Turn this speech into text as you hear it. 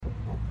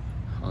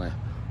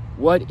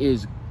What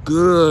is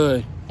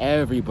good,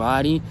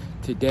 everybody?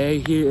 Today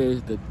here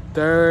is the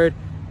third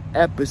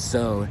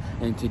episode,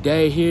 and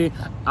today here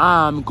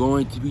I'm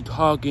going to be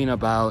talking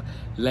about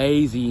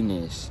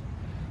laziness.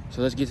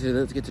 So let's get to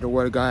the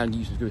word of God and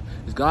use some scripture.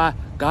 Because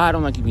God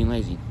don't like you being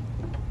lazy.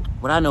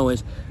 What I know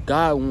is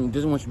God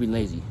doesn't want you to be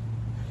lazy.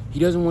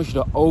 He doesn't want you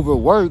to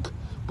overwork,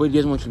 but he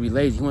doesn't want you to be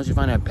lazy. He wants you to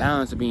find that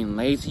balance of being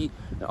lazy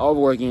and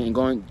overworking and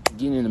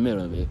getting in the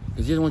middle of it.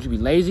 Because he doesn't want you to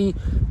be lazy,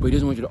 but he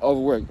doesn't want you to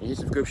overwork. And here's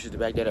some scriptures to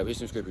back that up. Here's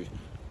some scriptures.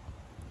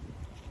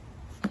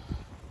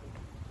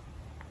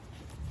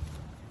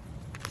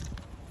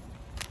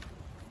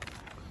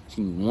 Just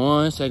give me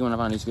 1 second when I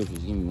find these scriptures.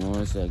 Give me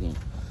 1 second.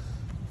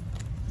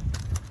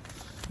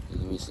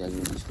 Give me a second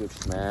with these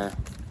scriptures, man.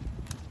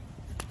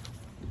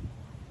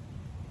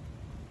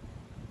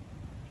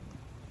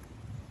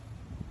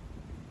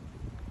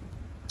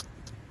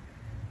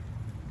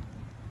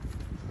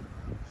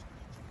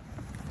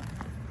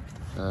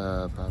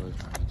 Proverbs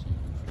 19,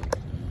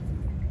 15.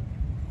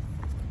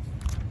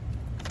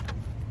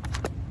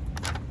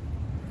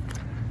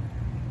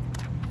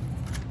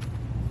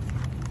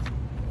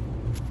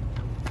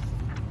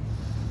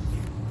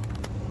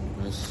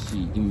 Let's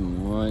see. Give me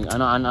one.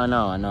 I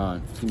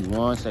know. Give me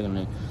 1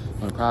 second.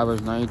 On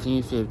Proverbs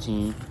 19,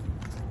 15.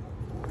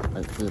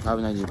 Proverbs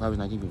 19,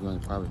 15.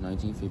 Proverbs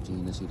 19,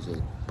 15. Let's see what it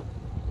says.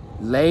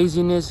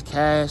 Laziness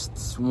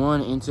casts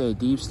one into a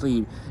deep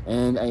sleep,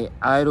 and an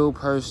idle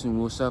person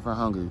will suffer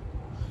hunger.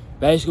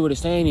 Basically, what it's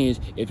saying is,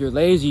 if you're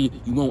lazy,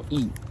 you won't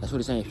eat. That's what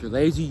it's saying. If you're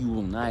lazy, you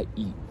will not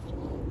eat.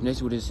 And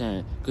that's what it's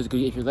saying. Because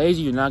if you're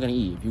lazy, you're not going to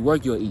eat. If you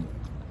work, you'll eat.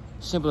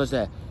 Simple as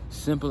that.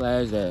 Simple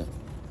as that.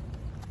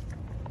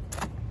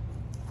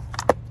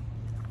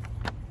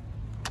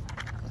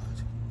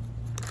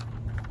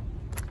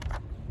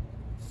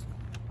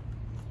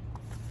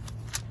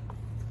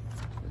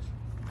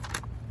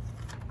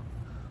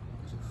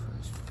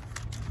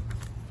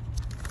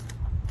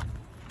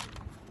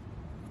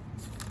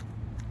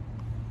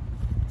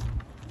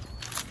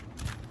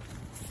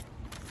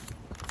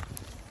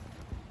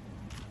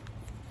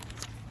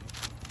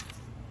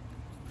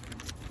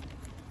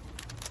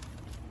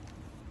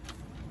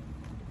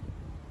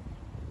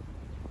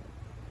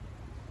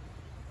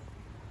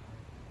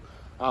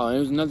 Oh, and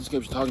there's another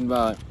scripture talking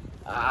about.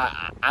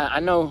 I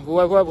know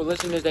whoever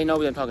listening to this, they know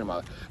what I'm talking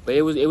about. But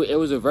it was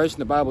a verse in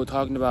the Bible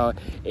talking about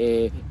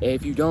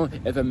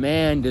if a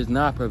man does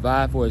not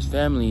provide for his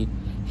family,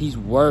 he's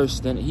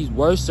worser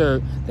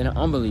than an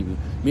unbeliever.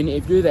 Meaning,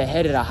 if you're the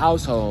head of the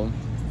household,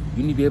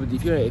 you need to be able to.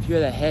 If you're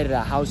the head of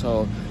the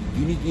household,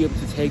 you need to be able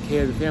to take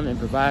care of the family and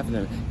provide for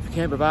them. If you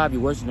can't provide,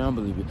 you're worse than an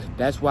unbeliever.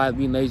 That's why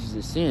being lazy is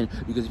a sin.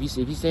 Because if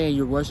he's saying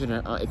you're worse than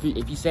if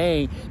he's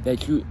saying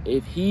that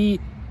if he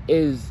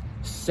is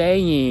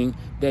saying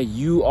that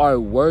you are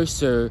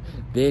worser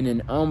than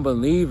an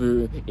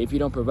unbeliever if you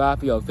don't provide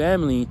for your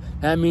family,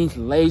 that means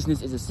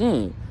laziness is a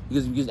sin.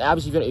 Because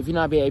obviously, if you're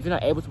not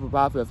able to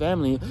provide for your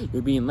family,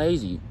 you're being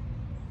lazy.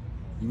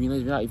 You're being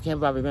lazy. If you can't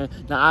provide for your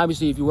family, now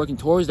obviously, if you're working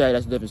towards that,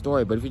 that's a different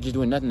story. But if you're just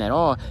doing nothing at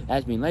all,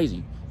 that's being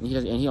lazy, and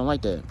he don't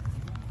like that.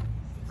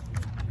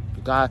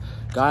 God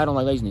don't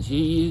like laziness.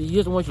 He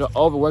doesn't want you to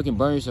overwork and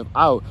burn yourself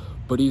out.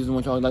 But he doesn't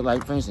want you to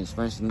like for instance,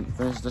 let's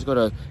go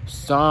to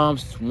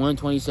Psalms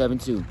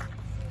 127:2.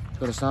 Let's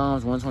go to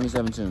Psalms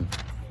 127:2.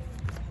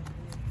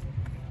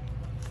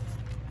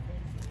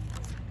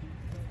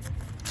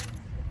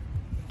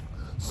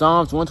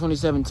 Psalms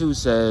 127:2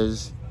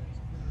 says,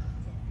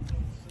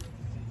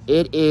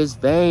 "It is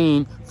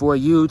vain for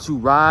you to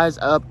rise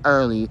up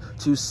early,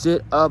 to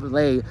sit up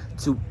late,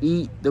 to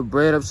eat the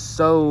bread of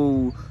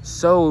sorrows,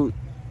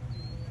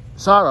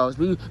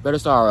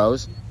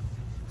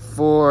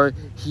 For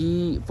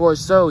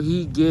so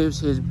he gives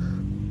his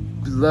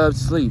beloved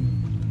sleep."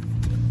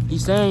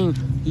 He's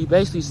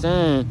basically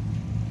saying,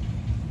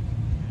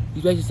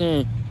 trying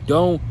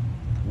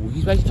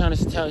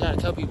to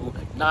tell people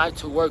not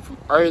to work from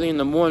early in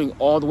the morning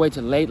all the way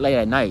to late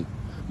at night.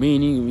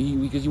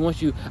 Meaning, because he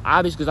wants you,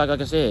 obviously, because like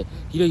I said,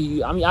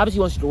 obviously he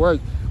wants you to work,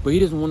 but he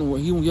doesn't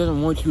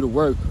want you to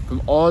work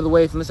from all the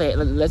way from,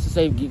 let's just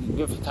say,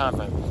 give us a time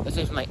frame. Let's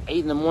say from like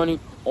 8 in the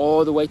morning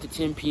all the way to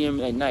 10 p.m.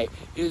 at night.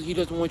 He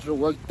doesn't want you to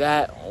work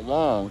that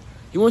long.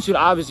 He wants you to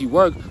obviously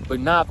work, but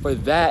not for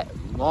that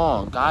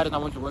long. God does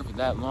not want you to work for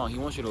that long. He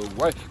wants you to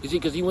work because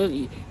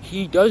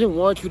he doesn't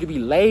want you to be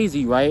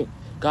lazy, right?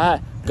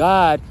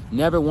 God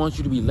never wants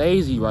you to be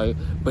lazy, right?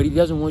 But he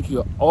doesn't want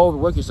you to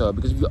overwork yourself,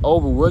 because if you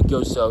overwork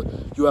yourself,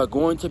 you are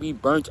going to be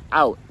burnt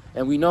out.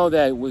 And we know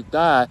that with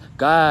God,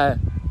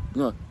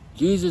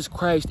 Jesus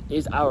Christ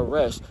is our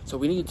rest. So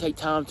we need to take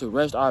time to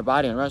rest our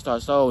body and rest our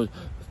souls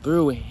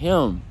through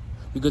him.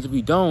 Because if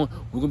we don't,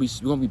 we're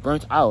gonna be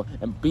burnt out,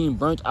 and being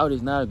burnt out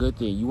is not a good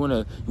thing. You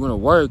wanna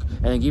work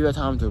and give your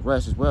time to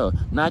rest as well,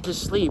 not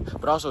just sleep,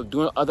 but also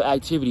doing other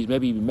activities.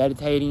 Maybe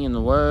meditating in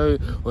the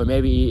Word, or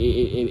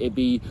maybe it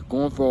be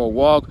going for a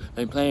walk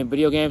and playing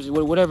video games,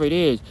 whatever it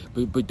is.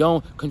 But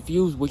don't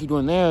confuse what you're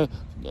doing there,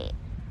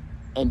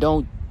 and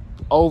don't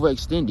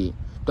overextend it.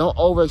 Don't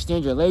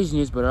overextend your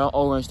laziness, but don't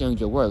overextend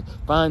your work.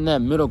 Find that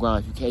middle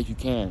ground if you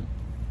can.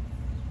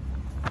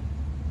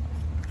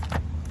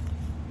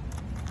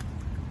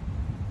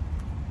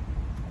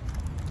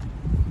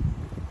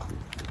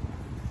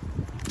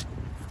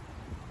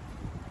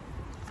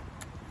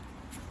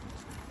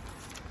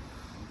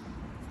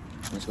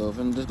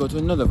 Let's go to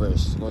another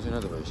verse.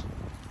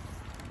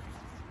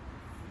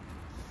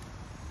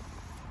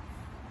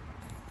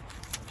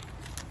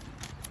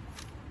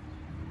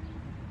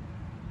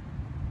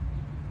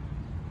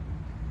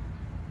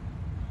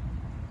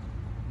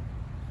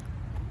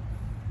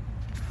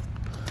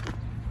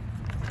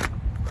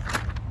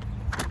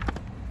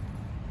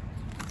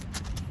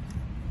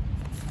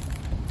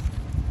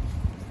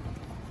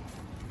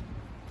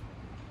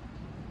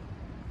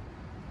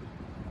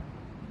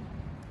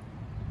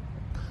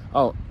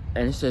 Oh,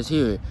 and it says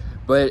here,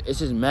 but it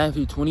says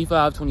Matthew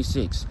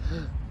 25:26.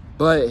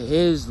 But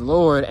his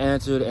Lord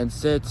answered and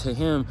said to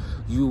him,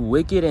 "You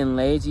wicked and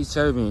lazy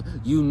servant,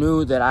 you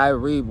knew that I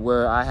reap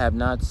where I have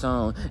not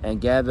sown and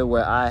gather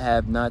where I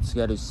have not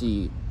scattered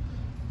seed."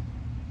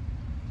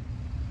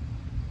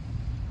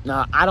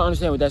 Now, I don't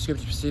understand what that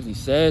scripture specifically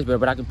says,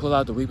 but I can pull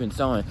out the reap and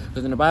sowing,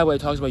 because in the Bible it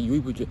talks about you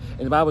reap what you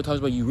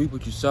reap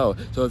what you sow.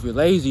 So if you're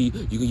lazy,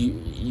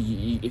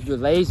 if you're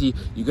lazy,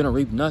 you're gonna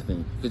reap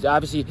nothing. Because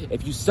obviously,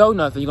 if you sow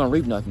nothing, you're gonna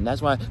reap nothing.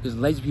 That's why, because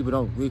lazy people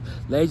don't reap.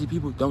 Lazy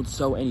people don't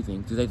sow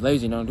anything because they're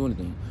lazy and don't do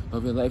anything.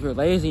 But if you're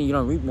lazy and you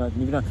don't reap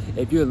nothing,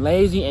 if you're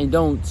lazy and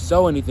don't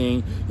sow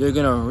anything, you're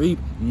gonna reap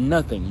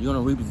nothing. You're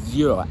gonna reap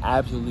zero,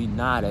 absolutely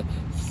nada,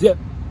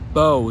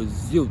 zippo,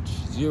 zilch,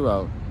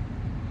 zero.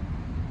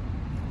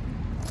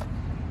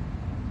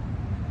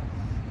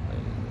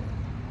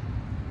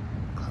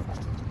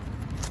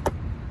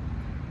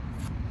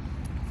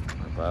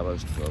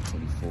 Proverbs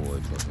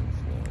 12:21,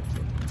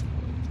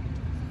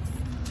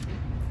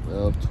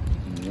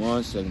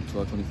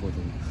 12:24.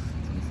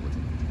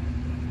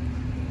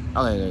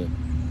 Okay.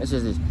 It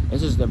says this. It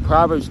says in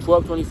Proverbs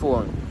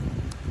 12:24.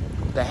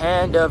 The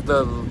hand of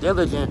the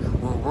diligent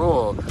will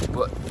rule,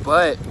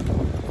 but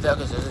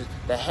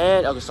the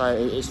hand. Okay,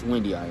 sorry, it's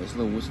windy. It's a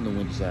little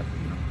windy, Saturday.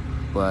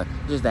 But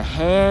it says the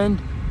hand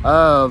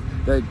of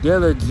the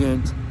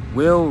diligent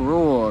will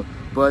rule,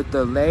 but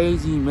the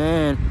lazy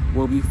man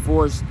will be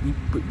put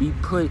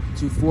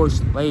to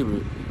forced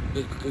labor.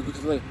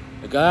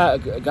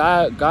 God,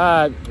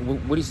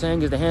 what he's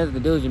saying is the hands of the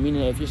diligent,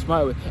 meaning if you're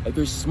smart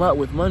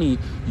with money,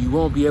 you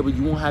won't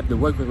have to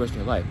work for the rest of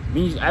your life.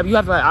 Meaning you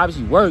have to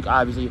obviously work,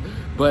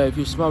 but if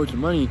you're smart with your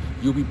money,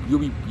 you'll be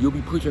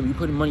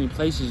putting money in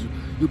places.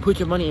 You put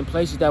your money in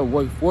places that will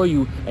work for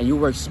you, and you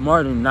work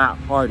smarter, not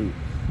harder.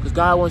 Because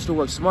God wants you to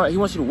work smart. He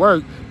wants you to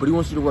work, but he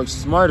wants you to work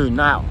smarter,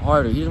 not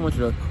harder. He doesn't want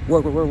you to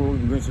work. He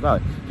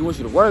wants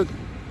you to work,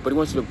 but he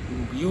wants you to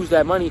use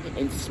that money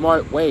in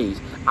smart ways.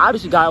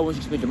 Obviously, God wants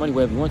you to spend your money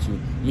wherever he wants you.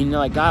 Meaning,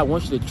 like, God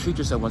wants you to treat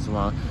yourself once in a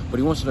while, but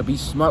he wants you to be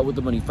smart with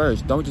the money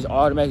first. Don't just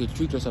automatically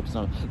treat yourself to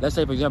something. Let's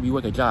say, for example, you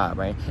work a job,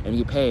 right, and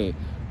you get paid.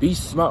 Be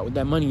smart with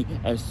that money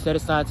and set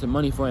aside some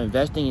money for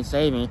investing and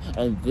saving,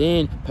 and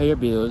then pay your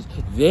bills.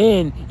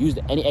 Then use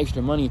any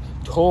extra money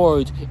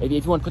towards, if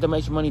you want to put that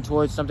extra money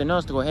towards something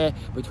else, to go ahead,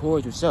 but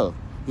towards yourself.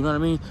 You know what I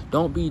mean?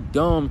 Don't be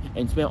dumb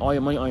and spend all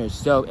your money on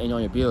yourself and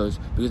on your bills,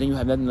 because then you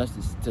have nothing less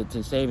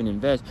to save and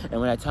invest. And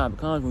when that time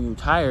comes, when you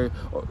retire,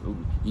 or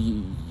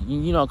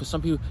you know, because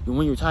some people,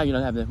 when you retire, you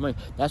don't have enough money.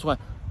 That's why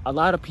a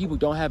lot of people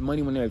don't have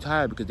money when they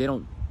retire, because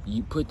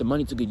you put the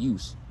money to good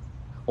use.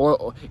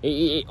 Or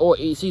see,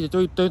 the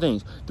three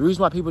things. The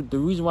reason why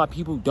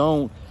people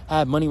don't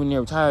have money when they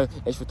retire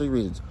is for three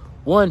reasons.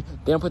 One,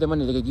 they don't put their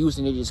money to good use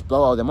and they just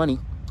blow all their money.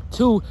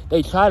 Two,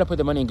 they try to put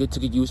their money to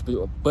good use,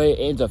 but it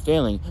ends up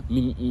failing.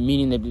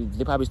 Meaning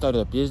they probably started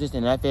a business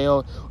and that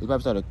failed. They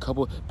probably started a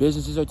couple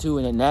businesses or two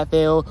and then that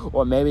failed.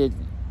 Or maybe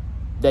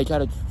they try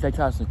to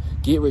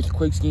get rich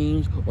quick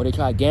schemes, or they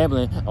try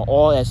gambling and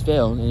all that's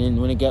failed. And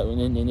then when it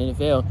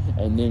failed,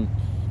 and then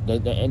they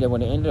ended up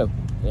when they ended up.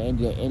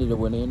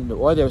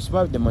 Or they were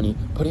smart with the money,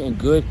 put it in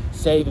good,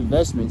 safe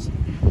investments,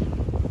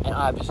 and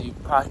obviously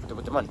prospered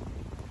with the money.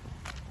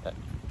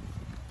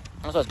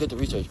 That's why it's good to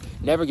research.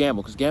 Never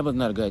gamble, because gambling is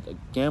not good.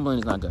 Gambling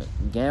is not good.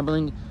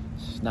 Gambling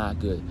is not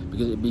good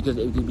because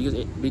you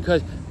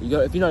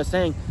know, if you know the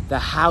saying, the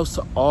house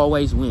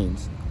always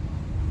wins.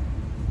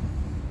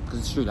 Because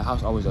it's true, the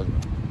house always does win.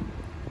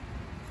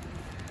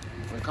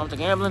 When it comes to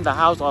gambling, the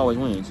house always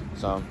wins.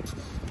 So,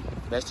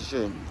 best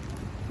assured.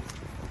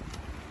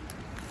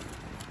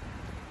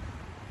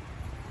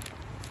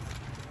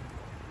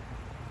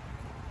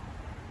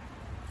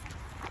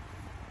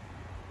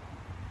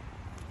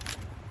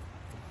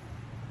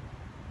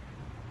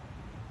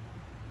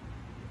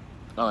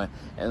 Alright,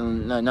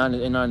 and now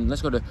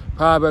let's go to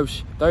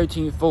Proverbs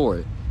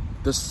 13:4.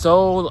 The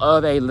soul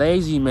of a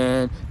lazy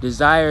man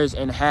desires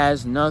and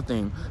has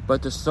nothing,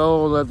 but the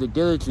soul of the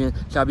diligent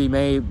shall be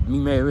made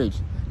rich.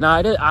 Now,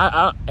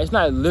 it's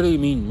not literally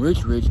mean rich,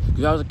 because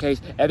that was the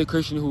case. Every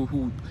Christian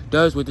who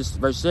does what this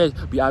verse says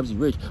be obviously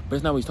rich, but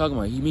it's not what he's talking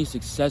about. He means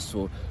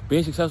successful.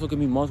 Being successful can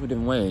mean multiple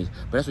different ways,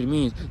 but that's what he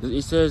means.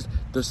 It says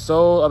the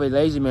soul of a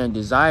lazy man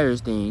desires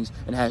things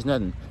and has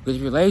nothing. Because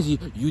if you're lazy,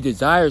 you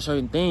desire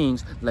certain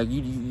things, like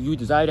you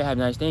desire to have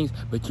nice things,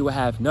 but you will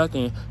have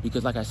nothing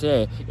because, like I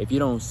said, if you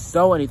don't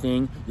sow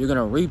anything, you're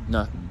gonna reap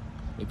nothing.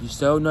 If you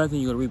sow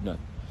nothing, you're gonna reap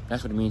nothing.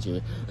 That's what it means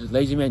here. This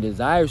lazy man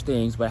desires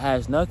things but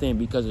has nothing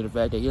because of the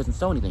fact that he doesn't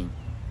sow anything.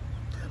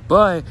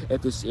 But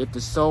if the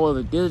soul of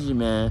a diligent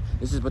man,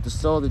 this is what the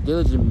soul of the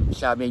diligent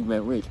shall make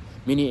man rich.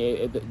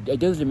 Meaning, a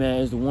diligent man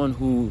is the one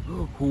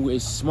who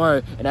is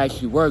smart and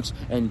actually works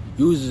and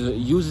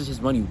uses his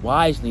money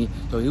wisely,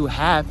 so he'll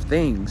have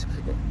things.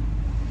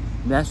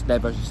 And that's what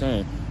that verse is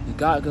saying.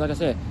 God, because like I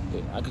said,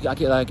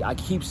 I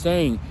keep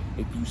saying,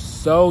 if you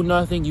sow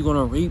nothing, you're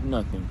gonna reap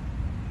nothing.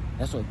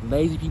 That's what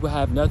lazy people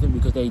have nothing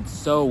because they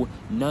sow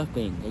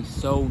nothing. They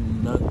sow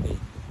nothing.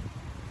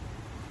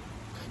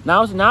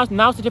 Now it's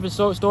a different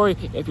story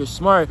if you're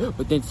smart,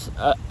 but then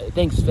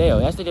things fail.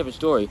 That's a different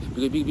story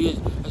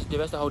because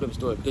that's a whole different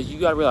story. Because you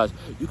gotta realize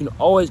you can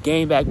always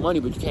gain back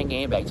money, but you can't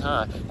gain back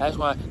time. That's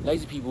why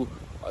lazy people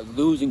are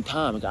losing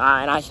time. And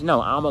I should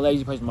know, I'm a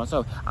lazy person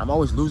myself. I'm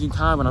always losing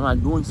time when I'm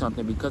not doing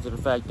something because of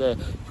the fact that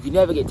you can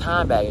never get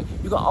time back.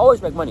 You can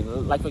always make money.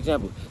 Like, for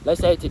example, let's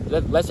say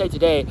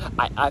today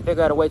I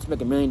figure out a way to make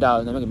 $1 million,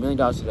 and I make $1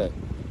 million today.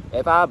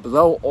 If I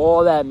blow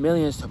all that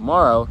millions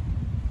tomorrow,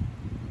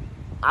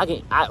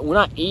 well,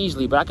 not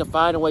easily, but I can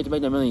find a way to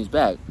make that millions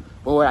back.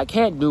 But what I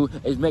can't do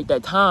is make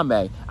that time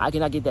back. I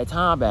cannot get that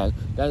time back.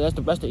 That's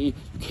the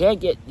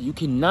you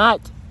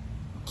cannot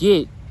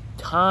get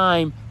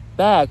time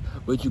back,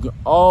 but you can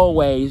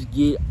always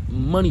get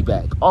money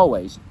back.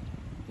 Always.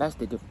 That's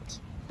the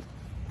difference.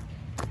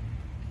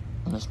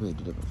 That's really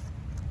the difference.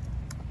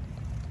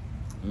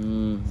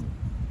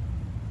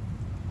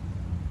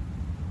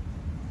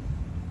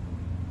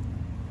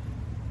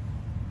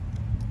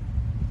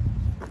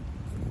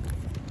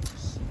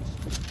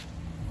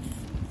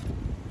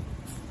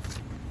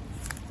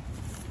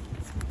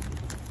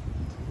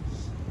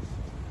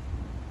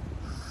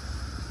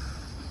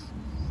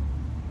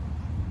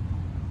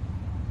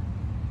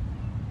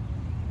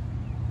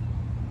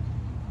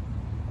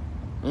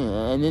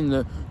 And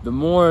then the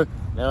more,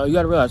 you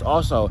gotta realize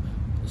also,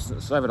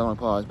 sorry for the long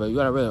pause, but you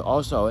gotta realize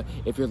also,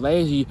 if you're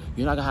lazy,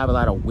 you're not gonna have a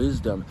lot of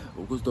wisdom,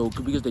 because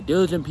the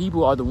diligent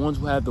people are the ones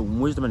who have the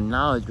wisdom and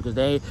knowledge, because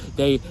they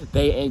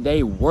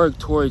work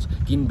towards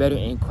getting better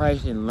in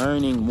Christ and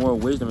learning more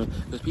wisdom.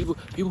 Because people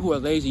who are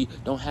lazy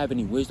don't have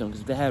any wisdom,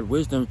 because if they had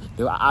wisdom,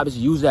 they would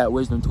obviously use that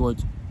wisdom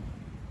towards,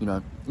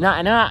 and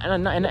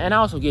I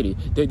also get it.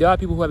 There are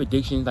people who have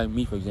addictions, like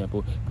me, for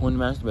example, porn and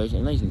masturbation,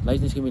 and laziness.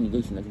 Laziness can be an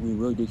addiction, like a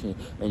real addiction,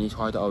 and it's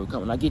hard to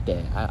overcome. And I get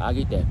that. I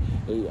get that.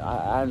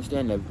 I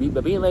understand that.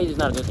 But being lazy is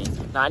not a good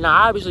thing. Now,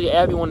 obviously,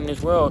 everyone in this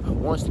world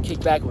wants to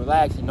kick back,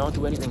 relax, and don't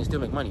do anything and still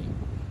make money.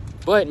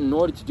 But in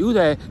order to do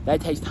that,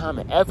 that takes time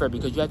and effort,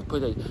 because you have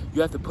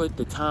to put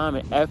the time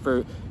and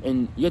effort,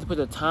 and you have to put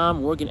the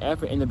time, work, and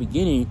effort in the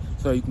beginning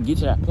so you can get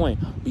to that point.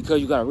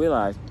 Because you gotta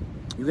realize.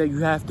 You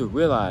have to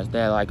realize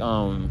that, like,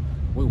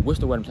 what's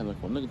the word I'm talking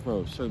about? I'm looking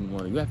for a certain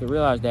word. You have to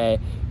realize that,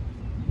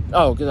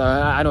 because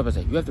I know what I'm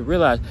saying. You have to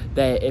realize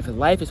that if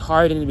life is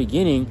hard in the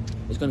beginning,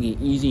 it's going to get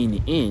easy in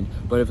the end.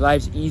 But if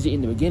life's easy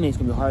in the beginning, it's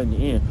going to be hard in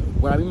the end.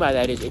 What I mean by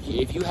that is,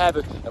 if you have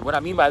what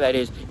I mean by that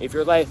is, if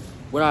your life,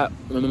 what I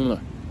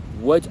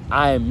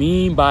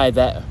mean by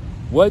that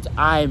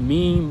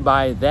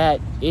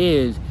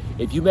is,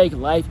 if you make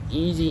life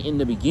easy in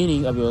the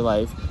beginning of your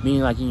life,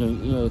 meaning like,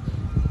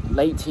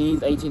 late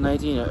teens, 18,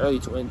 19, and early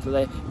 20s. So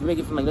like, you make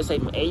it from, like, let's say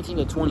from 18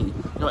 to 20.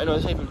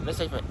 Let's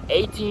say from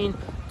 18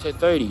 to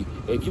 30.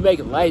 If you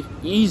make life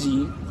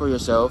easy for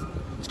yourself,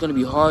 it's going to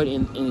be hard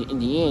in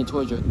the end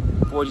towards your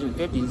 40s and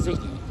 50s and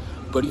 60s.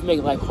 But if you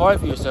make life hard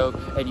for yourself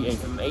and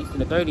from 18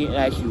 to 30 and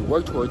actually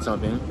work towards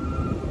something,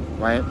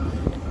 right?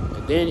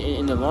 Then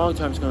in the long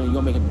term, you're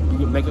gonna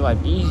make your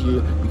life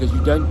easier because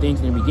you've done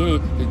things in the beginning.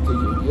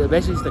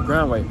 Basically, it's the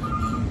groundwork.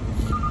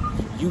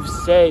 You've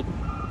said.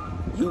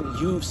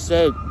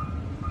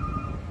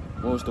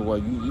 What was the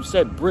word? You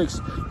set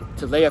bricks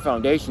to lay a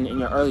foundation in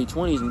your early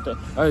 20s and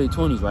early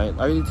 20s, right?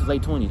 Early and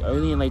late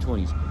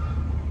 20s.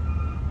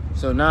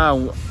 So now,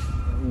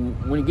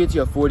 when you get to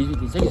your 40s,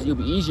 50s, 60s, it'll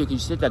be easier because you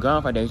set that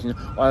ground foundation.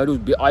 All you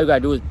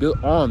gotta do is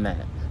build on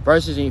that.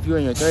 Versus if you're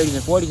in your 30s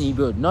and 40s and you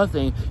build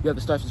nothing, you have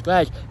to start from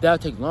scratch. That'll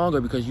take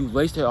longer because you've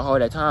wasted all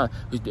that time.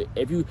 Because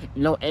if you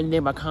and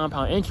then by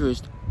compound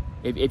interest.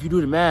 If you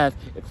do the math,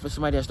 from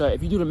somebody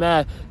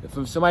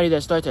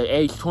that starts at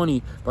age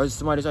 20 versus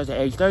somebody that starts at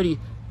age 30,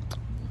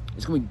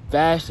 it's gonna be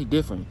vastly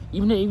different.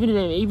 Even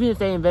if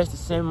they invest the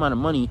same amount of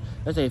money,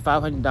 let's say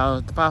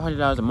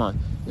 $500 a month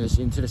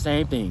into the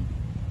same thing.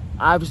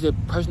 Obviously, the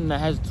person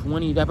that's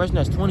 20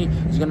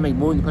 is gonna make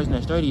more than the person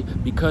that's 30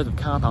 because of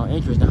compound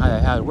interest and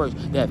how it works.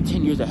 They have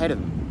 10 years ahead of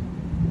them.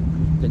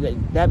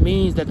 that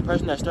means that the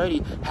person that's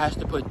 30 has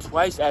to put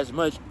twice as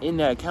much in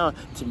that account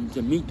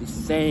to meet the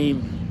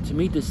same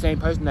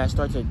person that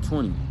starts at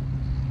 20.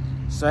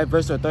 So that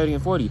versus 30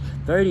 and 40.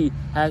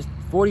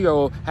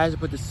 40-year-old has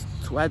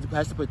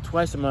to put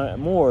twice amount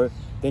more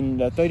than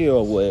the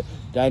 30-year-old would.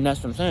 And that's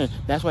what I'm saying.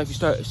 That's why if you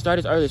start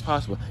as early as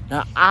possible.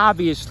 Now,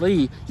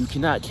 obviously, you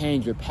cannot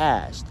change your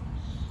past.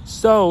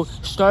 So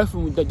start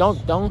from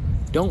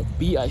don't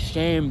be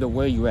ashamed of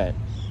where you're at.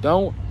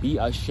 Don't be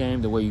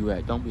ashamed of where you're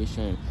at. Don't be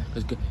ashamed.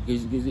 Because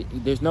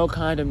there's no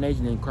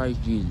condemnation in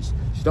Christ Jesus.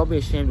 So don't be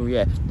ashamed of where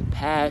you're at. The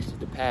past is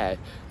the past.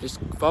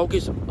 Just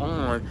focus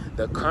on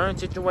the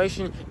current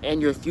situation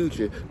and your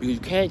future. Because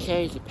you can't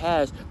change the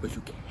past, but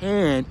you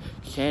can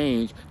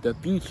change the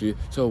future.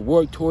 So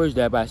work towards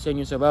that by setting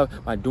yourself up,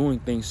 by doing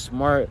things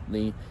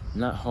smartly,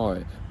 not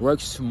hard. Work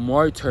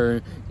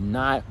smarter,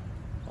 not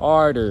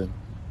harder.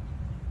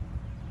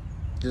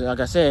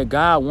 Like I said,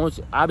 God wants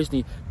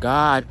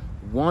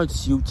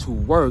you to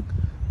work,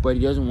 but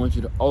He doesn't want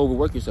you to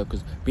overwork yourself,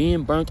 because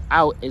being burnt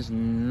out is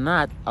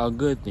not a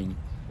good thing.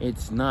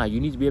 It's not.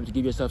 You need to be able to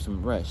give yourself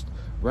some rest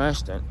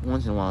once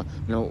in a while.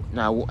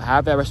 Now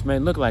how that rest may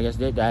look like,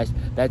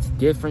 that's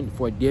different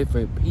for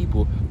different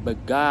people,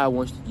 but God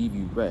wants to give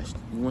you rest.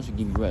 He wants to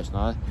give you rest.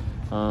 Now,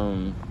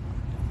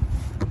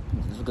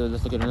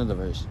 let's look at another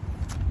verse.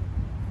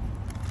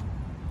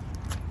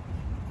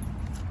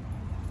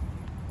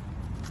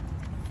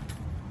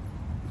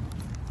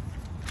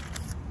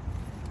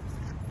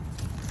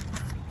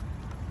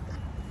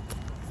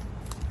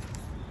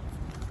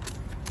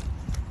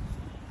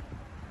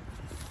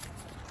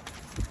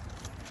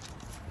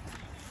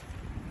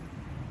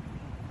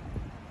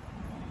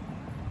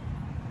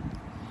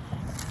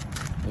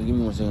 Give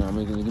me 1 second.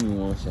 Give me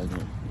 1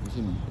 second.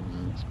 Give me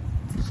 1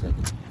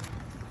 second.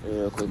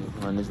 Real quick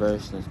on this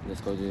verse.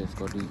 Let's go to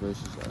these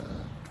verses.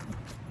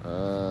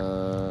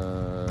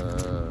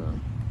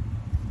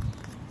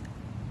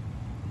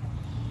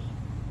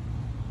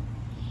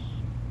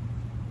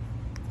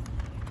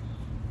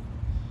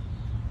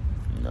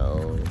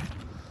 No.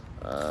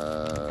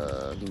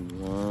 Give me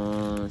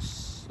 1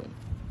 second.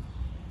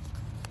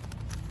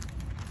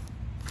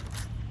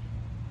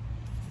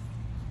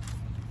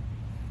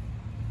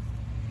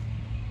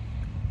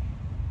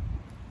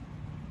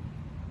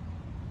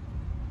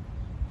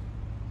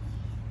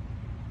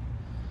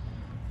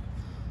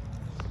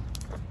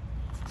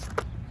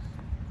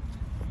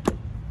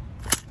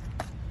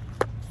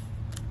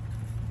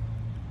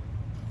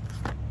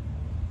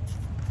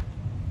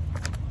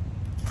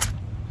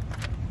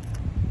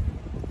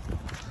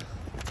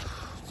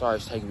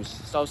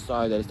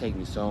 Sorry that it's taking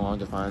me so long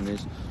to find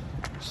this.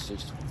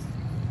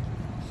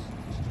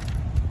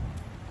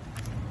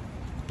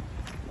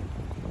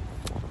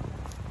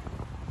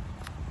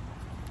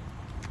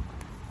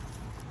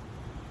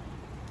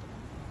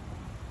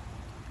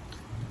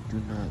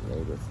 Do not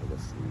labor for the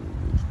food.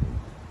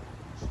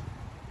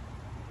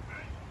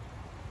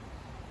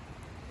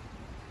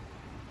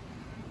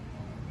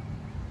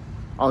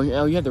 Oh,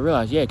 you have to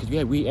realize, because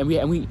we.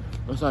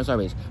 I'm sorry, but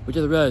you have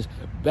to realize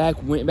back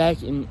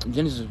in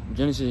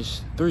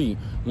Genesis 3,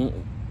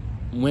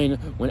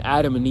 when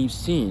Adam and Eve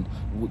sinned,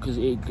 because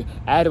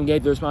Adam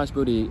gave the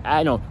responsibility.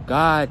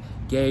 God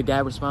gave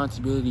that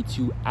responsibility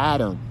to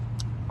Adam,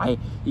 right?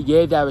 He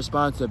gave that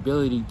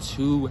responsibility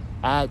to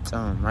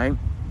Adam, right?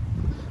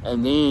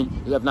 And then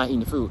he left not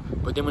eating the fruit.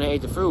 But then when they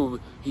ate the fruit,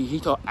 he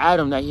told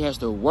Adam that he has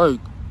to work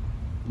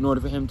in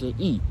order for him to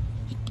eat.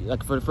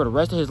 For the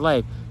rest of his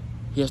life,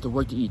 he has to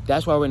work to eat.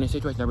 That's why we're in a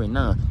situation right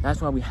now.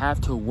 That's why we have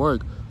to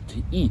work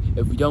to eat.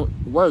 If we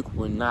don't work,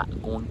 we're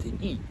not going to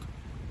eat.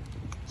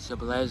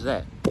 Simple as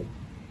that.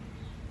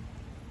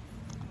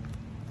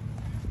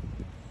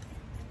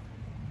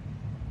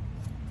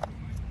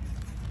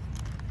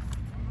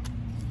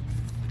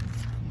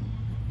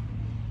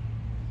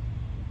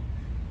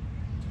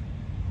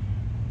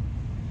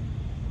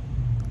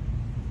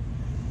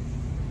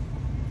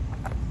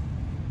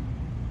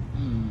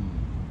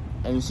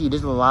 And you see,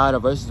 there's a lot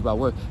of verses about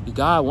work.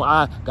 God,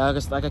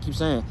 like I keep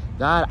saying,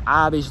 God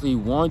obviously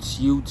wants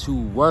you to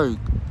work,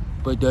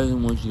 but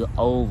doesn't want you to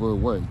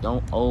overwork.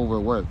 Don't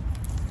overwork.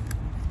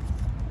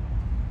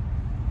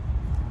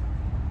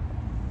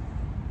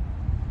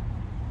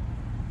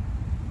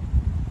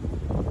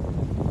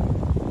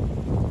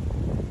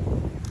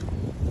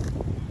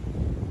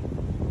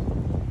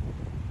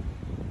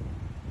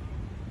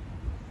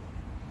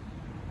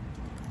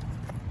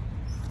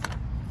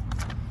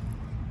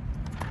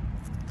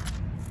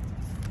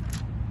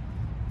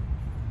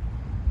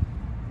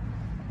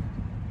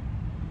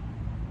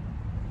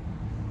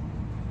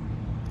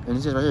 And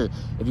it says right here,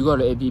 if you go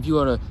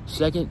to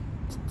Second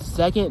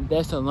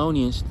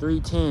Thessalonians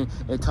 3:10,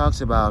 it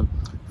talks about,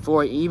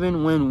 for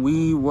even when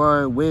we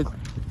were with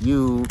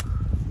you,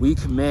 we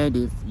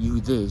commanded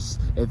you this: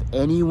 if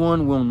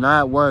anyone will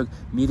not work,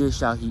 neither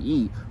shall he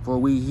eat. For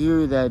we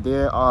hear that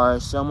there are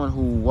someone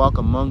who walk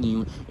among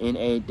you in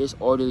a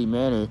disorderly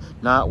manner,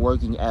 not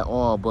working at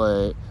all,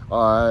 but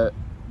are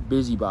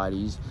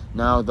busybodies.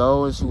 Now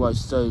those who are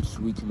such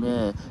we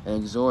command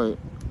and exhort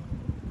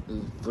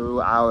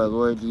through our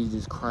Lord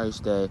Jesus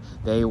Christ, that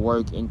they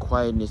work in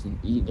quietness and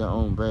eat their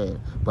own bread.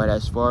 But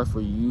as far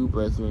for you,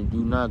 brethren,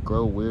 do not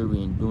grow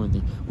weary in doing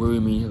things. Weary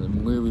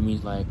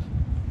means like,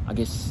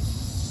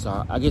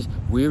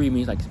 weary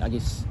means like,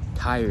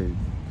 tired.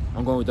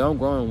 Don't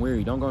grow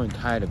weary. Don't grow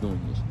tired of doing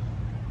this.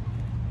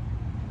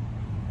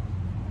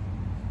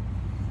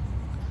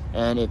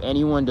 And if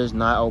anyone does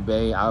not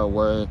obey our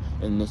word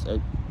in this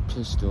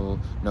epistle,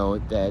 know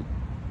that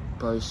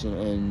person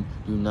and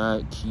do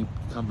not keep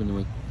company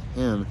with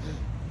him,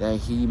 that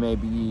he may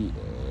be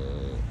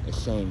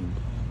ashamed.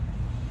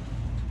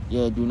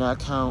 Yet do not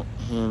count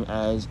him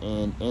as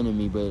an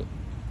enemy, but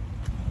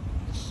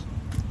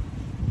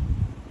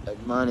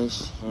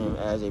admonish him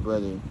as a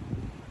brother.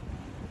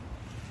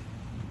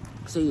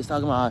 See, it's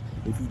talking about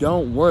if you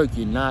don't work,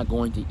 you're not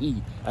going to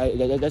eat.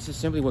 That's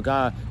just simply what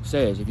God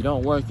says. If you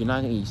don't work, you're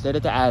not going to eat. He said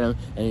it to Adam,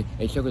 and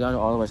it trickles down to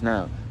all of us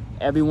now.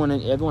 Everyone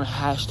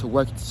has to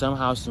work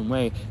somehow, some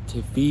way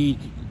to feed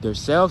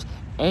themselves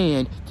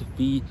and to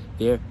feed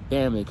their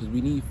family, because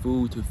we need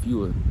food to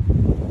fuel.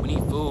 We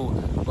need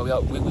food, but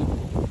we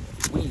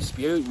need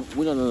spirit.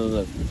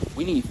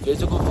 We need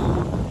physical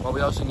food, but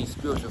we also need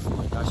spiritual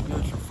food. Our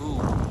spiritual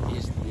food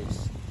is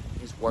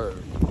His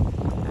word.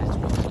 That's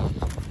what it is.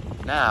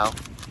 Now,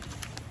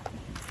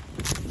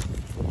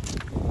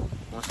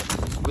 one second.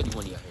 This is really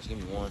windy out here. Just give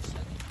me 1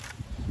 second.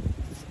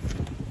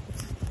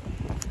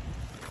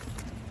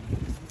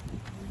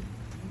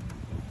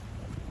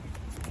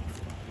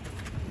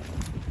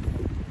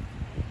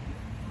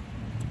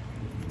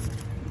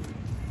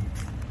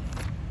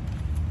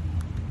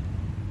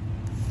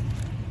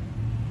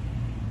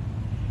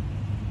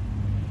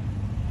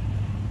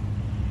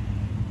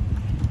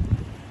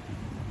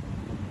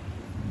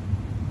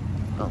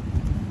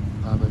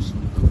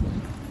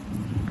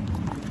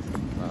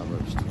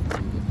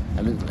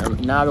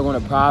 Now we're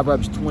going to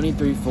Proverbs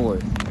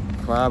 23:4.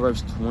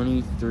 Proverbs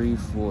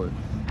 23:4.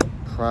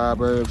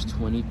 Proverbs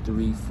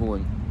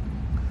 23:4.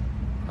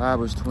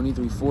 Proverbs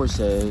 23:4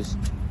 says,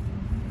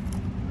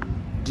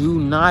 do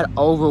not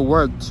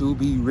overwork to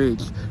be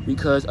rich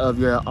because of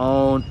your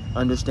own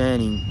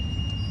understanding.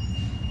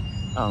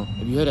 Oh,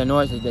 if you hear that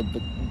noise,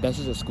 that's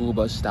just a school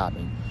bus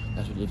stopping.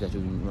 That's what you want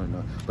to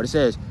know. But it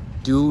says,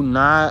 do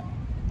not.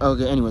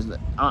 Okay. Anyways,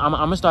 I'm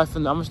gonna start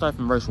from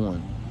verse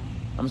 1.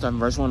 I'm starting from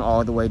verse 1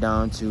 all the way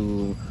down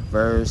to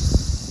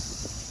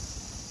verse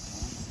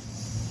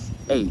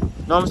 8.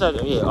 No, I'm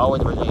starting, all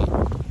the way to verse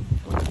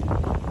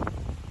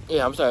 8.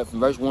 Yeah, I'm starting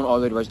from verse 1 all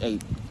the way to verse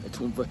 8.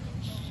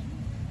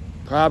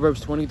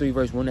 Proverbs 23,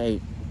 verse 1 to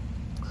 8.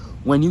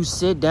 When you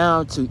sit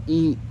down to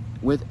eat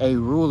with a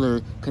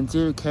ruler,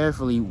 consider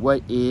carefully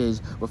what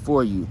is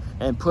before you,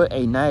 and put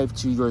a knife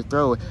to your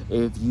throat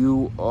if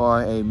you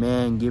are a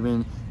man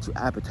given to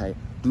appetite.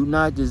 Do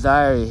not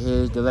desire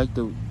his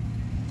delectable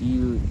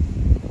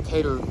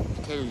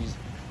cateries,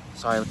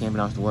 sorry, I can't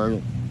pronounce the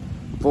word,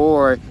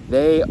 for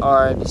they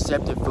are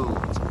deceptive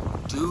foods.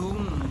 Do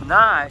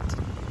not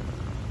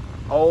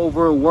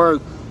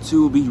overwork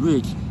to be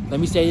rich.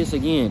 Let me say this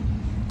again.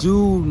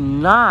 Do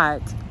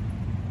not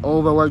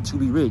overwork to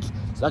be rich.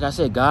 So like I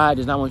said, God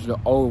does not want you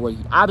to overwork.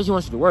 He obviously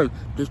wants you to work.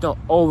 Just don't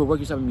overwork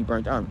yourself and be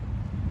burnt out.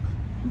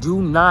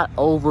 Do not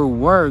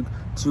overwork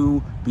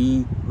to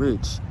be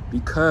rich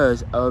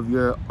because of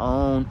your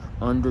own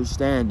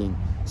understanding.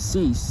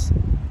 Cease.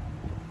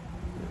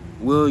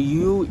 Will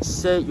you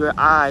set your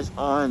eyes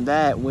on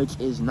that which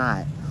is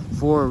not?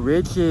 For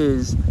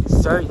riches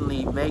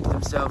certainly make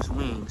themselves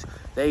wings.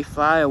 They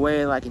fly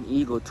away like an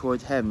eagle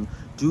towards heaven.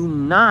 Do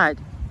not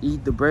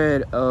eat the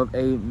bread of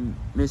a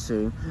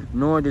miser,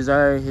 nor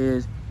desire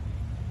his.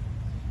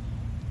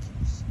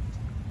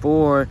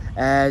 For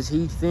as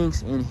he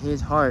thinks in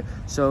his heart,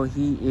 so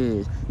he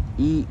is.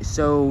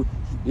 So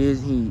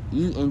is he.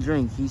 Eat and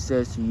drink, he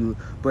says to you,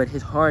 but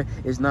his heart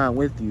is not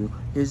with you.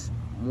 His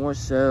more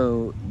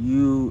so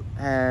you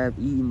have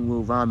eaten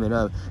will vomit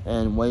up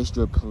and waste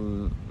your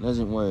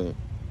pleasant word.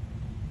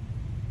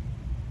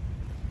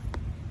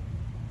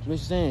 So what you're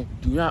saying,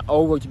 do not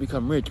overwork to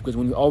become rich, because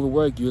when you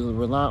overwork, you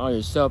rely on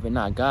yourself and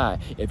not God.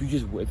 If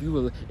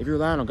you're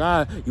relying on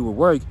God, you will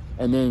work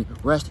and then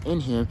rest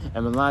in Him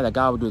and rely that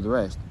God will do the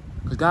rest.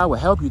 Because God will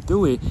help you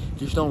through it.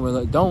 Just don't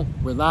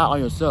rely on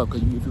yourself.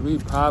 Because if you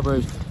read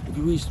Proverbs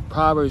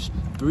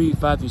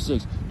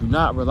 3:5-6, do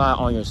not rely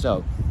on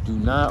yourself. Do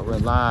not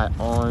rely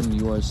on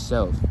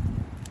yourself.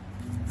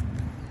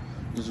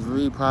 Just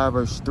read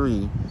Proverbs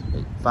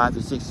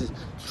 3:5-6.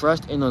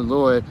 Trust in the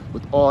Lord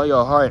with all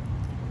your heart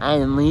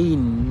and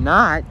lean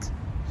not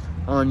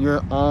on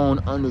your own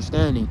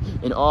understanding.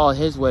 In all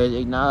His ways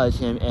acknowledge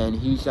Him, and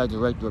He shall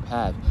direct your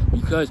path.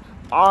 Because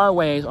our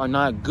ways are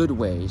not good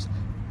ways.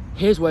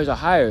 His ways are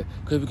higher.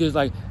 Because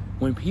like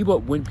when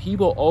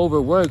people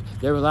overwork,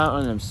 they rely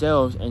on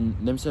themselves and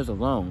themselves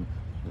alone.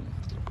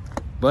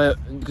 But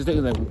because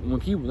when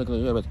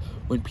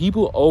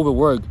people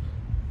overwork,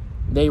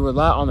 they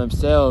rely on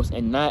themselves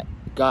and not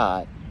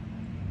God.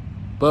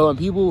 But when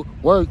people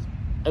work,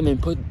 and then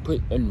put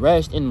and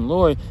rest in the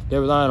Lord,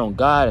 they're relying on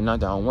God and not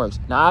their own works.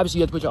 Now, obviously,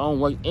 you have to put your own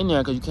work in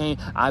there because you can't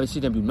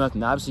obviously them do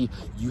nothing. Now, obviously,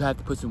 you have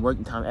to put some work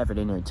and time, effort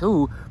in there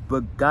too.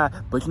 But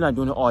you're not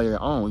doing it all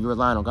your own. You're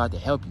relying on God to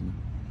help you.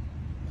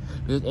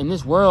 Because in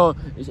this world,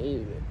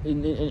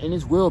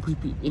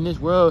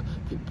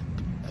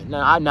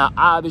 now,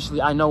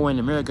 obviously, I know we're in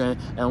America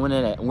and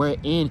we're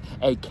in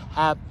a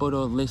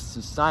capitalist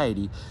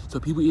society. So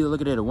people either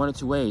look at it one or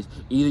two ways.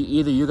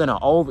 Either you're gonna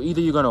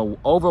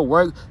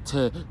overwork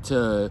to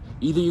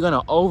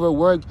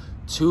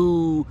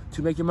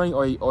make your money,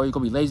 or you're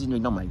gonna be lazy and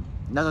make no money.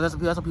 That's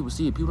what people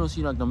see. People don't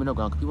see like no middle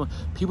ground.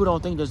 People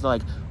don't think there's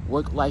like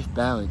work-life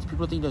balance. People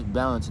don't think there's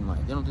balance in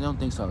life. They don't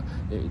think so.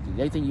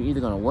 They think you're either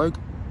gonna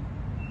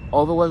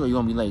overwork, or you're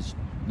gonna be lazy.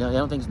 They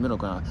don't think it's middle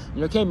ground.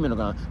 There can't be middle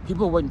ground.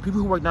 People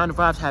who work 9 to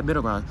 5 have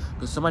middle ground.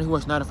 Because somebody who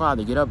works 9 to 5,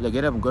 they get up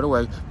and go to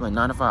work from like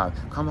 9 to 5,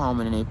 come home,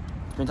 and then they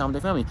spend time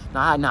with their family.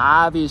 Now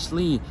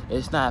obviously,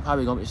 it's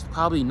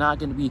probably not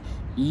gonna be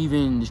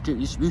even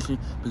distribution,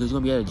 because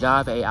you're gonna be at a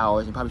job for 8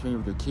 hours and probably spending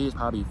with your kids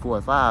probably 4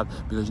 or 5,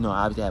 because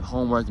obviously they have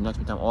homework and you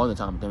spend time all the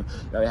time with them.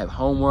 They have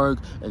homework,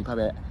 and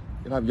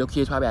your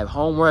kids probably have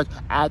homework,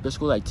 after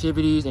school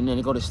activities, and then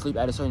they go to sleep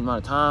at a certain amount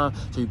of time.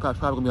 So you're probably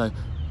gonna be like,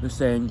 let's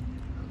say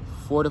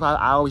 4 to 5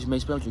 hours you may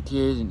spend with your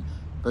kids, and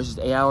versus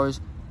 8 hours.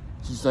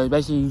 So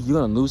basically, you're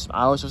gonna lose some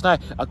hours. So it's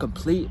not a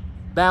complete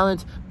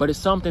balance, but it's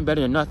something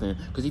better than nothing.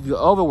 Because if you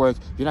overwork,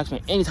 you're not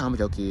spending any time with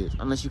your kids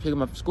unless you pick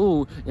them up from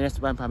school. Then that's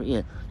the right probably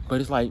in.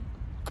 But it's like,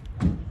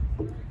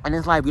 in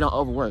this life, we don't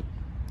overwork.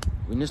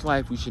 In this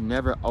life, we should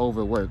never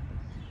overwork.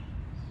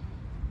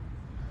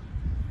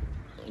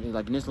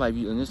 Like in this life,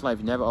 you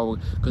never over,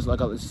 because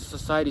like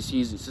society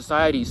sees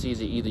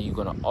it either you're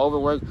gonna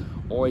overwork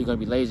or you're gonna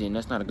be lazy, and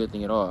that's not a good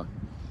thing at all.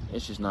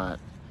 It's just not.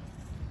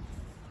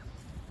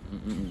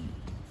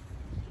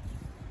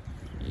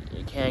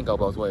 It can't go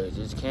both ways.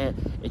 It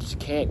just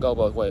can't go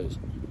both ways.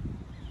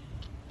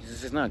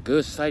 It's just not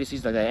good. Society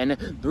sees it like that, and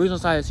the reason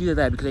society sees it like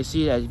that because they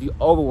see that if you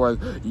overwork,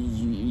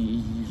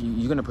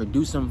 you're gonna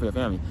produce something for your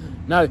family.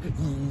 Now,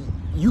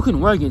 you can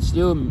work and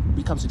still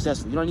become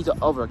successful. You don't need to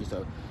overwork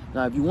yourself.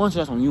 Now, if you want to,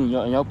 that's on you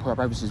and your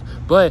purposes.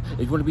 But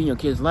if you want to be in your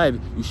kid's life,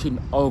 you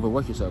shouldn't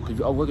overwork yourself. Because if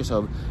you overwork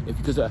yourself, if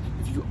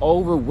you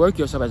overwork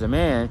yourself as a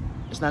man,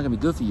 it's not gonna be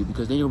good for you,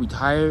 because then you're gonna be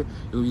tired.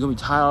 You're gonna be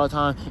tired all the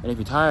time, and if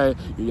you're tired,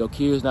 your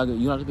kids you're not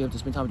gonna be able to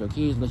spend time with your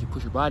kids unless you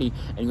push your body.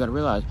 And you gotta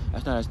realize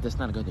that's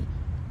not a good thing.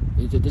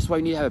 This is why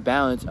you need to have a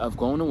balance of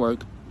going to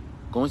work,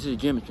 going to the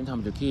gym, and spend time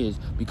with your kids.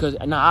 Because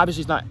now,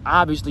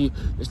 obviously,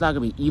 it's not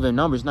gonna be even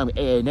numbers. It's not gonna be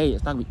 8 and 8.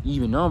 It's not gonna be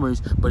even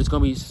numbers, but you're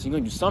gonna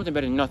do something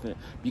better than nothing.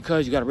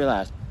 Because you gotta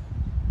realize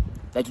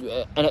that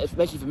and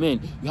especially for men,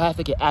 you have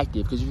to get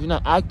active. Because if you're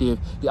not active,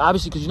 if you're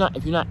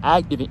not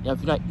active, and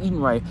if you're not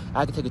eating right,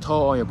 that can take a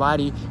toll on your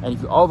body. And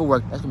if you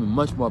overwork, that's gonna be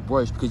much more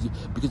worse. Because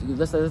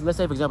let's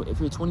say for example, if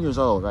you're 20 years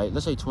old, right?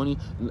 Let's say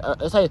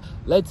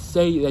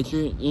that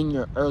you're in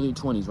your early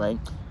 20s, right?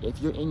 If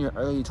you're in your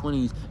early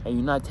 20s and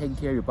you're not taking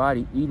care of your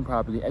body, eating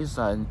properly,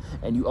 exercising,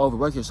 and you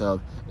overwork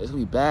yourself, it's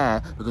gonna be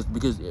bad.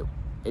 Because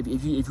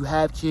if you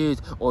have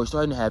kids or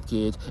starting to have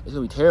kids, it's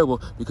gonna be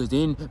terrible, because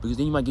then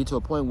you might get to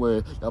a point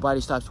where your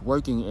body stops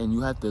working and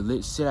you have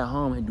to sit at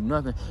home and do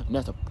nothing, and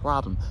that's a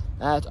problem.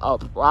 That's a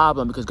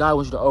problem, because God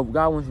wants you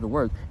to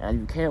work, and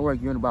if you can't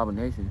work, you're in a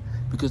abomination.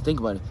 Because think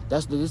about it.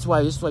 This is why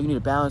you need a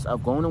balance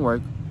of going to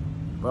work,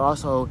 but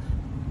also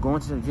going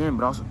to the gym,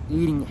 but also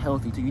eating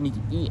healthy. So you need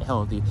to eat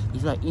healthy.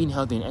 If you're not eating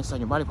healthy and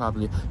exercising your body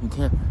properly, you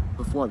can't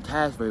perform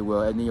tasks very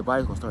well, and then your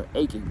body's gonna start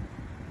aching.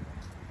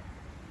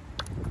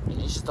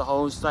 It's just the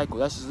whole cycle.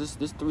 This is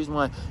the reason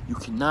why you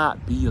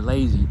cannot be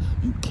lazy.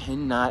 You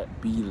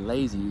cannot be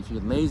lazy. If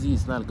you're lazy,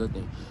 it's not a good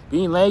thing.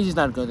 Being lazy is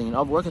not a good thing, and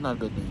overwork is not a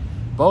good thing.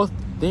 Both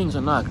things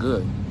are not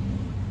good.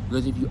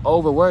 Because if you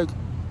overwork,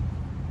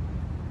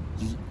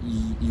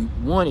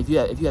 if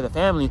you have a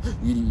family,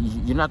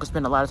 you're not gonna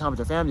spend a lot of time with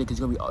your family, because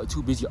you're gonna be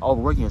too busy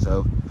overworking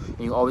yourself, and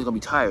you're always gonna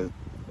be tired.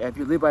 And if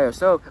you live by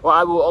yourself,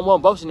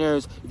 on both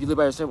scenarios, if you live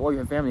by yourself or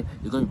your family,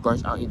 you're gonna be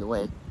burnt out either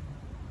way.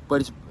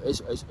 But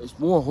it's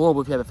more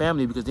horrible if you have a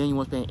family, because then you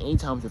won't spend any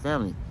time with your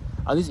family.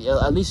 At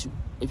least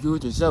if you're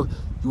with yourself,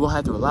 you won't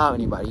have to rely on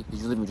anybody, because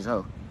you're living with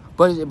yourself.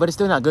 But it's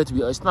still not good to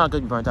be. It's not good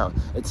to be burnt out.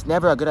 It's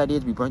never a good idea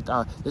to be burnt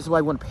out. This is why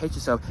you want to pace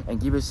yourself and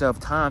give yourself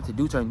time to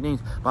do certain things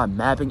by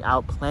mapping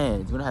out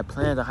plans. You want to have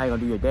plans on how you're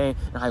gonna do your day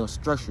and how you're gonna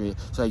structure it.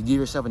 So you give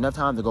yourself enough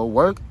time to go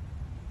work,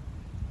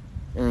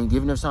 and then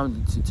give enough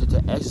time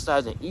to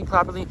exercise and eat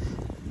properly,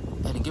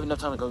 and then give enough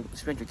time to go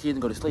spend your kids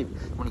and go to sleep.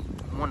 You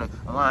want to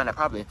align that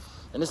properly.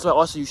 And this is why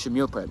also you should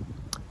meal prep.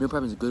 Meal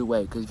prep is a good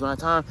way, because if you don't have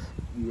time,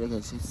 you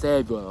can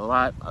save you a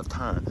lot of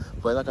time.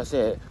 But like I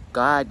said,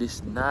 God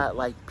does not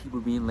like people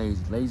being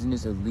lazy.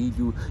 Laziness will lead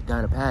you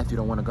down a path you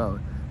don't want to go.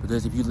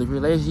 Because if you're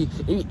lazy,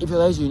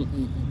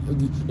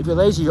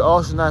 you're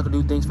also not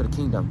gonna do things for the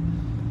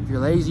kingdom. If you're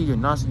lazy,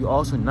 you're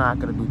also not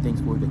gonna do things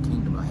for the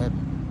kingdom of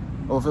heaven.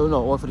 or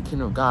for the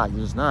kingdom of God.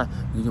 You're just not.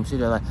 You can sit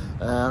there like,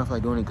 I don't feel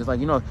like doing it, because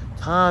like,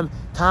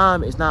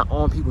 time is not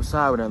on people's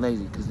side when they're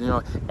lazy. Because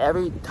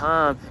every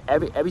time,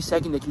 every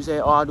second that you say,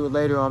 oh, I'll do it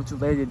later, or I'm too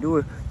lazy to do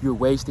it, you're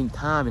wasting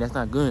time, and that's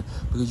not good.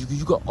 Because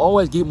you can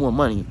always get more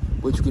money,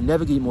 but you can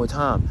never get more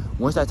time.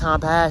 Once that time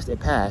passed, it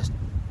passed,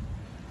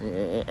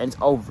 and it's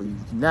over. You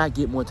cannot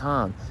get more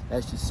time.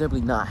 That's just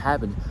simply not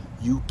happening.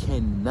 You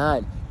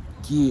cannot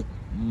get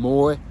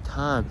more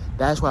time.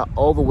 That's why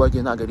overworking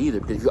is not good either.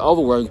 Because if you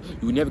overwork,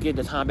 you will never get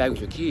the time back with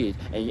your kids,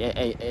 and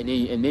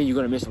then you're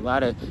gonna miss a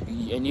lot of.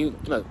 And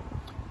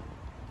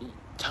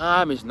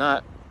time is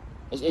not.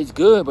 It's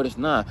good, but it's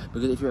not,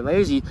 because if you're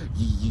lazy,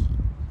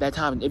 that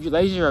time. If you're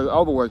lazy or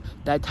overworked,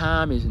 that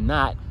time is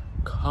not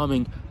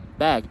coming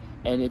back.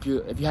 And if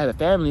you have a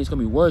family, it's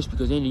gonna be worse,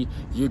 because then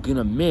you're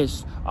gonna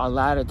miss a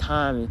lot of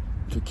time with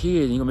your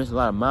kids, and you're gonna miss a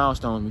lot of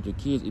milestones with your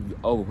kids if you're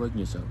overworking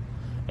yourself.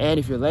 And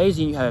if you're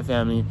lazy and you have a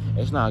family,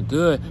 it's not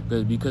good,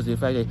 because of the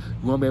fact that you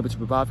won't be able to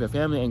provide for your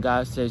family, and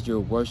God says you're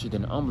worse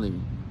than an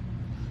unbeliever.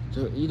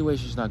 So either way,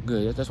 it's just not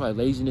good. That's why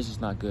laziness is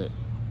not good.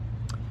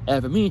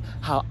 And for me,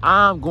 how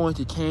I'm going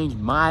to change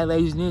my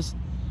laziness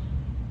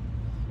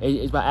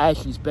is by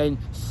actually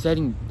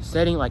setting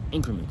like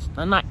increments.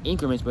 Not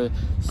increments, but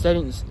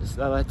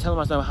like telling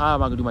myself how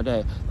am I gonna do my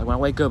day. Like when I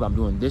wake up, I'm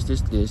doing this, and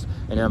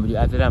then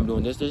after that I'm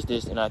doing this,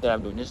 and after that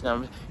I'm doing this, and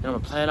I'm gonna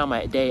plan out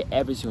my day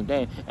every single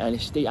day, and I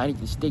need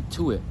to stick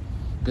to it.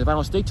 Because if I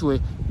don't stick to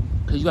it,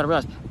 because you gotta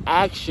realize,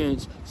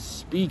 actions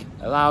speak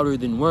louder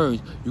than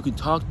words. You can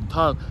talk,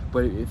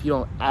 but if you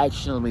don't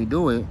actually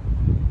do it,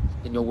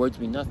 then your words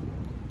mean nothing.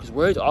 Because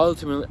words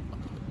ultimately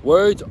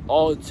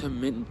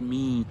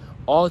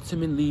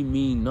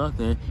mean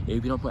nothing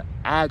if you don't put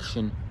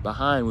action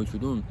behind what you're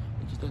doing.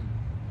 It just doesn't.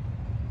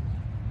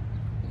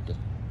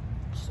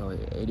 So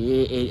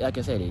it like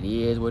I said, it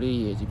is what it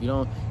is. If you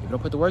don't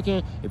put the work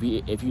in, if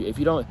you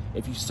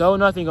sow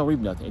nothing, you're gonna reap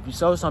nothing. If you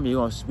sow something,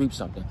 you're gonna reap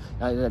something.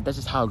 That's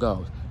just how it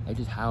goes. That's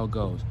just how it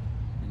goes.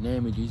 In the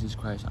name of Jesus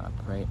Christ, I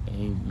pray,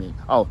 amen.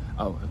 I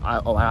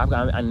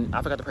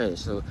forgot to pray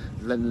this. So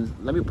let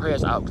me pray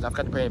us out, because I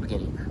forgot to pray in the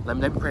beginning. Let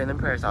me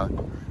pray us out.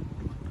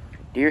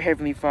 Dear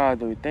Heavenly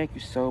Father, thank you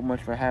so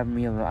much for having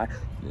me alive.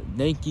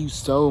 Thank you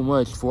so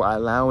much for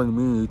allowing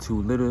me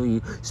to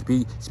literally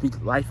speak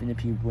life into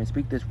people and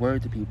speak this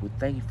word to people.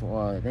 Thank you for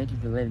all that. Thank you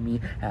for letting me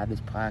have this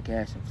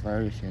podcast and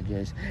flourish and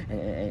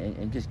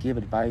just give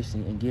advice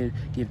and give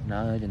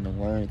knowledge and the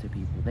word to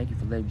people. Thank you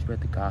for letting me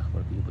spread the gospel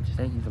to people. Just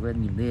thank you for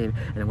letting me live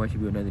and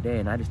worship you another day.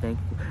 And I'm just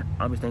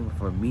thankful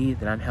for me,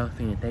 that I'm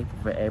healthy, and thankful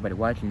for everybody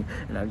watching.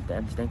 And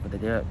I'm just thankful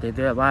that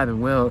they're alive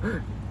and well.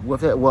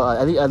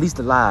 At least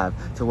alive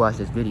to watch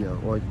this video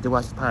or to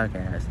watch this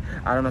podcast.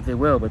 I don't know if they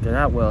will, but they're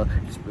not well.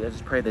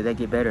 Just pray that they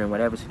get better in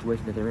whatever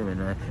situation that they're in.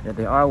 And if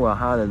they are well,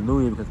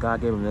 hallelujah, because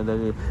God gave them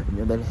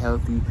another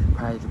healthy,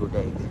 practical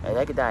day. And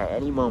they could die at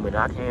any moment.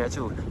 I can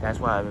too. That's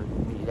why we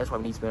need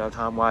to spend our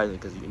time wisely,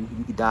 because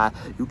you could die.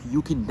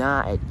 You can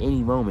die at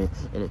any moment.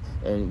 And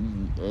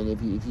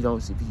if you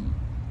don't.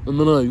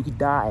 No, you could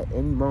die at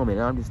any moment.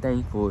 And I'm just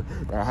thankful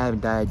that I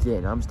haven't died yet.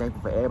 And I'm just thankful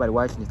for everybody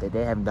watching this, that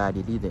they haven't died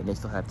yet either, and they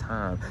still have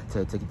time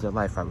to get their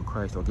life right with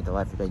Christ, or get their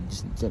life right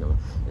just in general.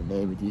 In the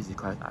name of Jesus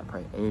Christ, I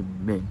pray.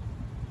 Amen.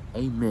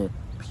 Amen.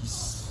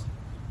 Peace.